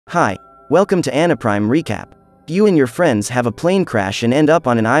Hi, welcome to Anaprime Recap. You and your friends have a plane crash and end up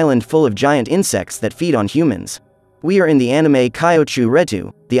on an island full of giant insects that feed on humans. We are in the anime Kyochuu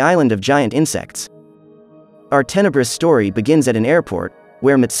Rettou, the island of giant insects. Our tenebrous story begins at an airport,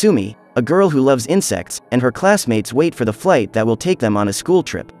 where Mutsumi, a girl who loves insects, and her classmates wait for the flight that will take them on a school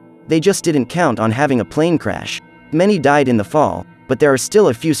trip. They just didn't count on having a plane crash. Many died in the fall, but there are still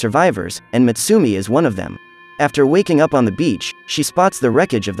a few survivors, and Mutsumi is one of them. After waking up on the beach, she spots the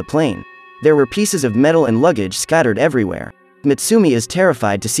wreckage of the plane. There were pieces of metal and luggage scattered everywhere. Mutsumi is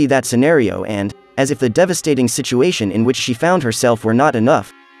terrified to see that scenario and, as if the devastating situation in which she found herself were not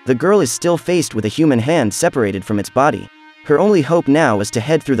enough, the girl is still faced with a human hand separated from its body. Her only hope now is to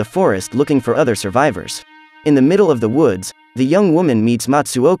head through the forest looking for other survivors. In the middle of the woods, the young woman meets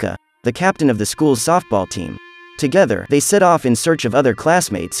Matsuoka, the captain of the school's softball team. Together, they set off in search of other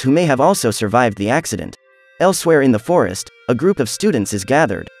classmates who may have also survived the accident. Elsewhere in the forest, a group of students is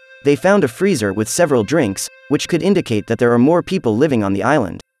gathered. They found a freezer with several drinks, which could indicate that there are more people living on the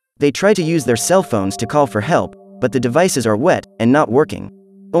island. They try to use their cell phones to call for help, but the devices are wet and not working.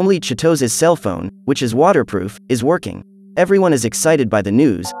 Only Chitou's cell phone, which is waterproof, is working. Everyone is excited by the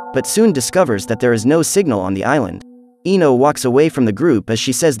news, but soon discovers that there is no signal on the island. Ino walks away from the group as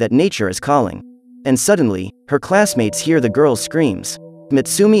she says that nature is calling. And suddenly, her classmates hear the girl's screams.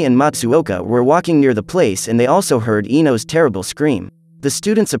 Mutsumi and Matsuoka were walking near the place and they also heard Ino's terrible scream. The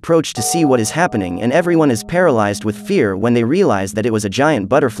students approach to see what is happening and everyone is paralyzed with fear when they realize that it was a giant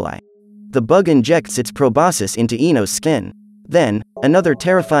butterfly. The bug injects its proboscis into Ino's skin. Then, another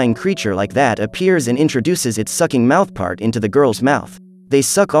terrifying creature like that appears and introduces its sucking mouthpart into the girl's mouth. They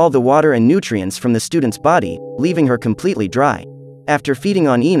suck all the water and nutrients from the student's body, leaving her completely dry. After feeding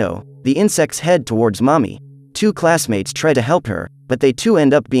on Ino, the insects head towards Mommy. Two classmates try to help her, but they too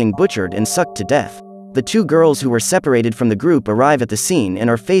end up being butchered and sucked to death. The two girls who were separated from the group arrive at the scene and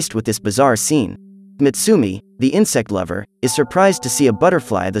are faced with this bizarre scene. Mutsumi, the insect lover, is surprised to see a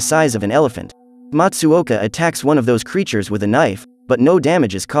butterfly the size of an elephant. Matsuoka attacks one of those creatures with a knife, but no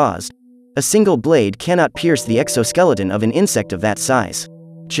damage is caused. A single blade cannot pierce the exoskeleton of an insect of that size.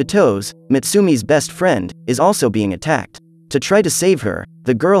 Chitou's, Mutsumi's best friend, is also being attacked. To try to save her,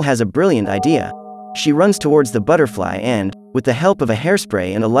 the girl has a brilliant idea. She runs towards the butterfly and, with the help of a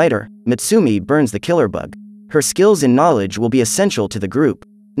hairspray and a lighter, Mutsumi burns the killer bug. Her skills and knowledge will be essential to the group.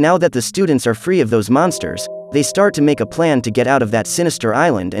 Now that the students are free of those monsters, they start to make a plan to get out of that sinister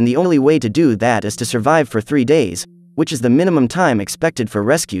island, and the only way to do that is to survive for 3 days, which is the minimum time expected for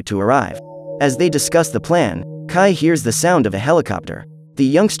rescue to arrive. As they discuss the plan, Kai hears the sound of a helicopter. The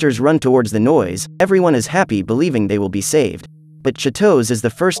youngsters run towards the noise, everyone is happy believing they will be saved. But Chitou's is the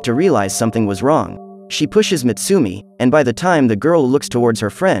first to realize something was wrong. She pushes Mutsumi, and by the time the girl looks towards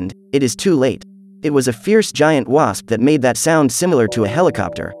her friend, it is too late. It was a fierce giant wasp that made that sound similar to a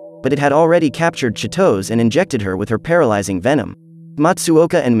helicopter, but it had already captured Chitou's and injected her with her paralyzing venom.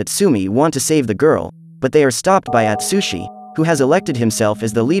 Matsuoka and Mutsumi want to save the girl, but they are stopped by Atsushi, who has elected himself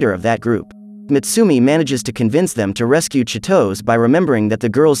as the leader of that group. Mutsumi manages to convince them to rescue Chitou's by remembering that the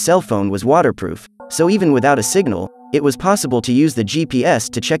girl's cell phone was waterproof, so even without a signal, it was possible to use the GPS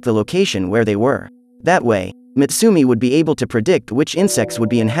to check the location where they were. That way, Mutsumi would be able to predict which insects would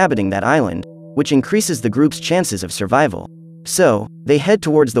be inhabiting that island, which increases the group's chances of survival. So, they head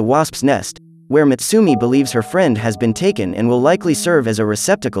towards the wasp's nest, where Mutsumi believes her friend has been taken and will likely serve as a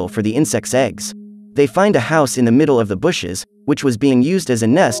receptacle for the insect's eggs. They find a house in the middle of the bushes, which was being used as a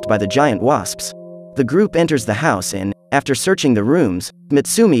nest by the giant wasps. The group enters the house and, after searching the rooms,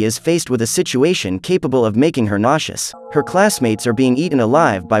 Mutsumi is faced with a situation capable of making her nauseous. Her classmates are being eaten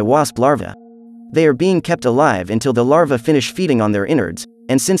alive by wasp larvae. They are being kept alive until the larvae finish feeding on their innards,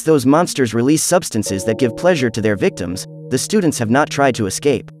 and since those monsters release substances that give pleasure to their victims, the students have not tried to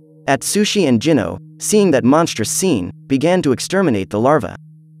escape. Atsushi and Jino, seeing that monstrous scene, began to exterminate the larvae.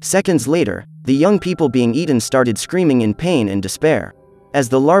 Seconds later, the young people being eaten started screaming in pain and despair. As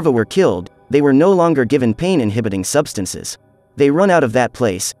the larvae were killed, they were no longer given pain-inhibiting substances. They run out of that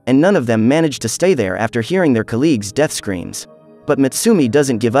place, and none of them managed to stay there after hearing their colleagues' death screams. But Mutsumi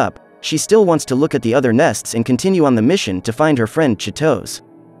doesn't give up. She still wants to look at the other nests and continue on the mission to find her friend Chitou's.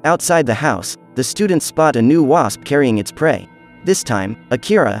 Outside the house, the students spot a new wasp carrying its prey. This time,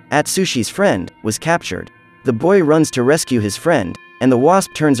 Akira, Atsushi's friend, was captured. The boy runs to rescue his friend, and the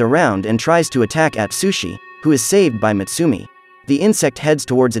wasp turns around and tries to attack Atsushi, who is saved by Mutsumi. The insect heads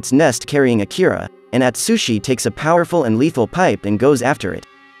towards its nest carrying Akira, and Atsushi takes a powerful and lethal pipe and goes after it.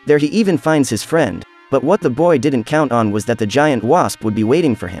 There he even finds his friend, but what the boy didn't count on was that the giant wasp would be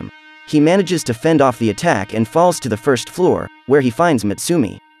waiting for him. He manages to fend off the attack and falls to the first floor, where he finds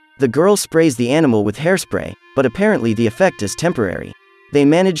Mutsumi. The girl sprays the animal with hairspray, but apparently the effect is temporary. They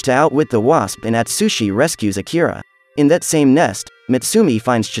manage to outwit the wasp and Atsushi rescues Akira. In that same nest, Mutsumi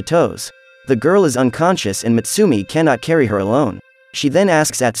finds Chitose. The girl is unconscious and Mutsumi cannot carry her alone. She then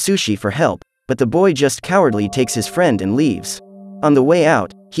asks Atsushi for help, but the boy just cowardly takes his friend and leaves. On the way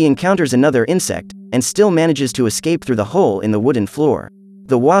out, he encounters another insect, and still manages to escape through the hole in the wooden floor.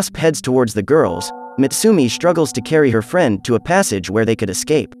 The wasp heads towards the girls. Mutsumi struggles to carry her friend to a passage where they could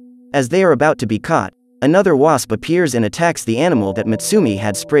escape. As they are about to be caught, another wasp appears and attacks the animal that Mutsumi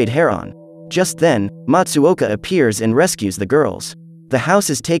had sprayed hair on. Just then, Matsuoka appears and rescues the girls. The house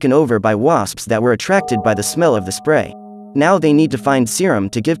is taken over by wasps that were attracted by the smell of the spray. Now they need to find serum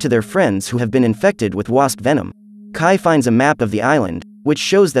to give to their friends who have been infected with wasp venom. Kai finds a map of the island, which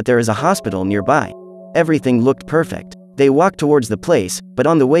shows that there is a hospital nearby. Everything looked perfect. They walk towards the place, but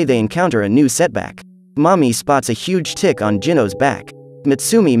on the way they encounter a new setback. Mami spots a huge tick on Jino's back.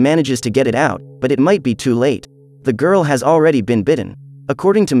 Mutsumi manages to get it out, but it might be too late. The girl has already been bitten.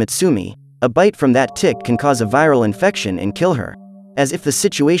 According to Mutsumi, a bite from that tick can cause a viral infection and kill her. As if the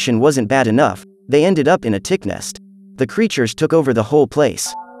situation wasn't bad enough, they ended up in a tick nest. The creatures took over the whole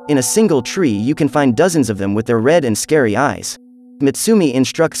place. In a single tree you can find dozens of them with their red and scary eyes. Mutsumi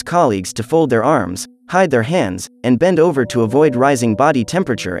instructs colleagues to fold their arms, hide their hands, and bend over to avoid rising body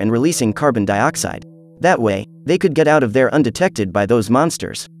temperature and releasing carbon dioxide. That way, they could get out of there undetected by those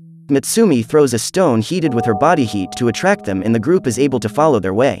monsters. Mutsumi throws a stone heated with her body heat to attract them and the group is able to follow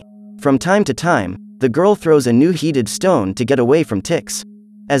their way. From time to time, the girl throws a new heated stone to get away from ticks.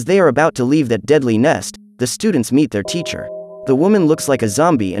 As they are about to leave that deadly nest, the students meet their teacher. The woman looks like a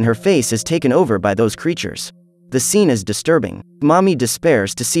zombie and her face is taken over by those creatures. The scene is disturbing. Mami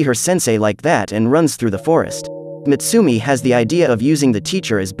despairs to see her sensei like that and runs through the forest. Mutsumi has the idea of using the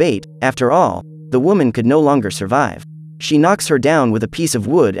teacher as bait. After all, the woman could no longer survive. She knocks her down with a piece of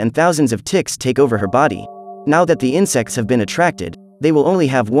wood and thousands of ticks take over her body. Now that the insects have been attracted, they will only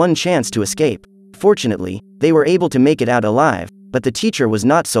have one chance to escape. Fortunately, they were able to make it out alive, but the teacher was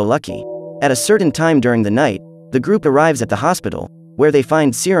not so lucky. At a certain time during the night, the group arrives at the hospital, where they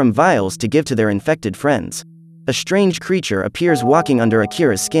find serum vials to give to their infected friends. A strange creature appears walking under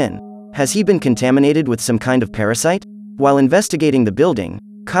Akira's skin. Has he been contaminated with some kind of parasite? While investigating the building,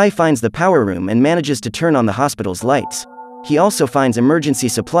 Kai finds the power room and manages to turn on the hospital's lights. He also finds emergency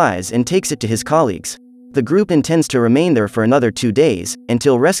supplies and takes it to his colleagues. The group intends to remain there for another 2 days,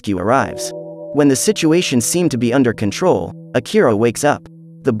 until rescue arrives. When the situation seemed to be under control, Akira wakes up.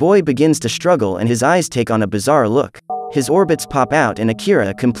 The boy begins to struggle and his eyes take on a bizarre look. His orbits pop out and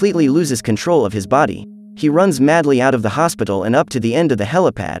Akira completely loses control of his body. He runs madly out of the hospital and up to the end of the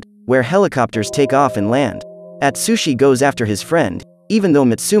helipad, where helicopters take off and land. Atsushi goes after his friend, even though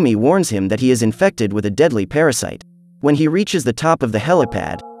Mutsumi warns him that he is infected with a deadly parasite. When he reaches the top of the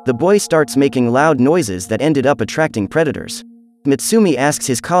helipad, the boy starts making loud noises that ended up attracting predators. Mutsumi asks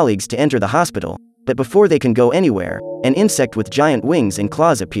his colleagues to enter the hospital, but before they can go anywhere, an insect with giant wings and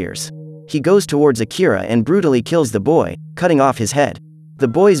claws appears. He goes towards Akira and brutally kills the boy, cutting off his head. The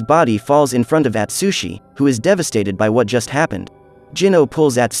boy's body falls in front of Atsushi, who is devastated by what just happened. Jino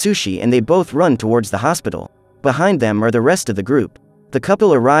pulls Atsushi and they both run towards the hospital. Behind them are the rest of the group. The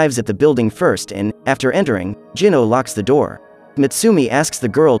couple arrives at the building first and, after entering, Jino locks the door. Mutsumi asks the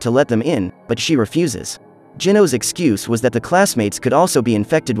girl to let them in, but she refuses. Jino's excuse was that the classmates could also be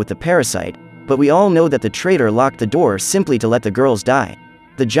infected with the parasite, but we all know that the traitor locked the door simply to let the girls die.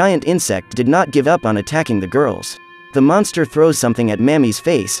 The giant insect did not give up on attacking the girls. The monster throws something at Mami's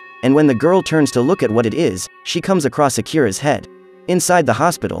face, and when the girl turns to look at what it is, she comes across Akira's head. Inside the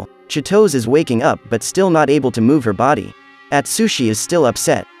hospital, Chitose is waking up but still not able to move her body. Atsushi is still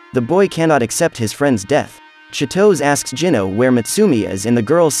upset. The boy cannot accept his friend's death. Chitose asks Jino where Mutsumi is and the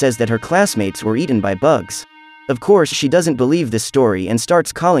girl says that her classmates were eaten by bugs. Of course she doesn't believe this story and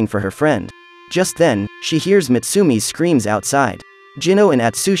starts calling for her friend. Just then, she hears Mutsumi's screams outside. Jino and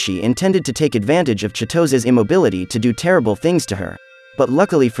Atsushi intended to take advantage of Chitose's immobility to do terrible things to her. But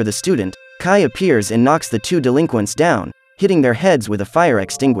luckily for the student, Kai appears and knocks the two delinquents down, hitting their heads with a fire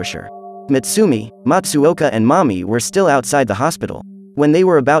extinguisher. Mutsumi, Matsuoka and Mami were still outside the hospital. When they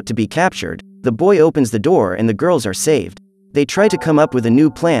were about to be captured, the boy opens the door and the girls are saved. They try to come up with a new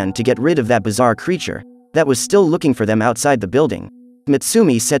plan to get rid of that bizarre creature that was still looking for them outside the building.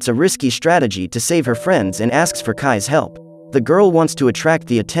 Mutsumi sets a risky strategy to save her friends and asks for Kai's help. The girl wants to attract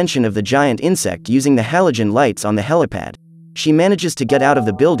the attention of the giant insect using the halogen lights on the helipad. She manages to get out of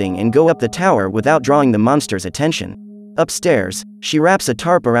the building and go up the tower without drawing the monster's attention. Upstairs, she wraps a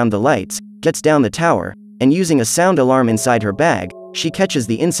tarp around the lights, gets down the tower, and using a sound alarm inside her bag, she catches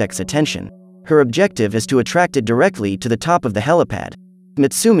the insect's attention. Her objective is to attract it directly to the top of the helipad.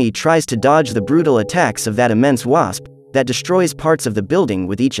 Mutsumi tries to dodge the brutal attacks of that immense wasp, that destroys parts of the building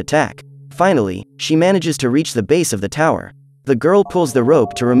with each attack. Finally, she manages to reach the base of the tower. The girl pulls the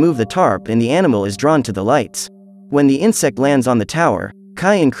rope to remove the tarp and the animal is drawn to the lights. When the insect lands on the tower,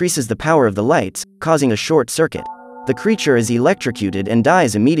 Kai increases the power of the lights, causing a short circuit. The creature is electrocuted and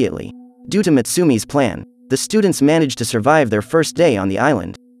dies immediately. Due to Mutsumi's plan, the students manage to survive their first day on the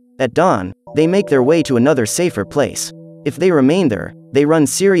island. At dawn, they make their way to another safer place. If they remain there, they run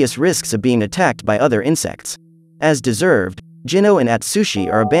serious risks of being attacked by other insects. As deserved, Jino and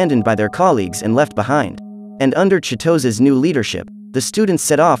Atsushi are abandoned by their colleagues and left behind. And under Chitose's new leadership, the students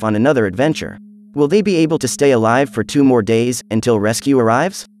set off on another adventure. Will they be able to stay alive for 2 more days until rescue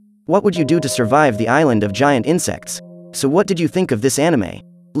arrives? What would you do to survive the island of giant insects? So what did you think of this anime?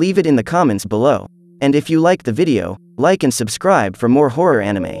 Leave it in the comments below. And if you liked the video, like and subscribe for more horror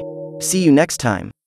anime. See you next time.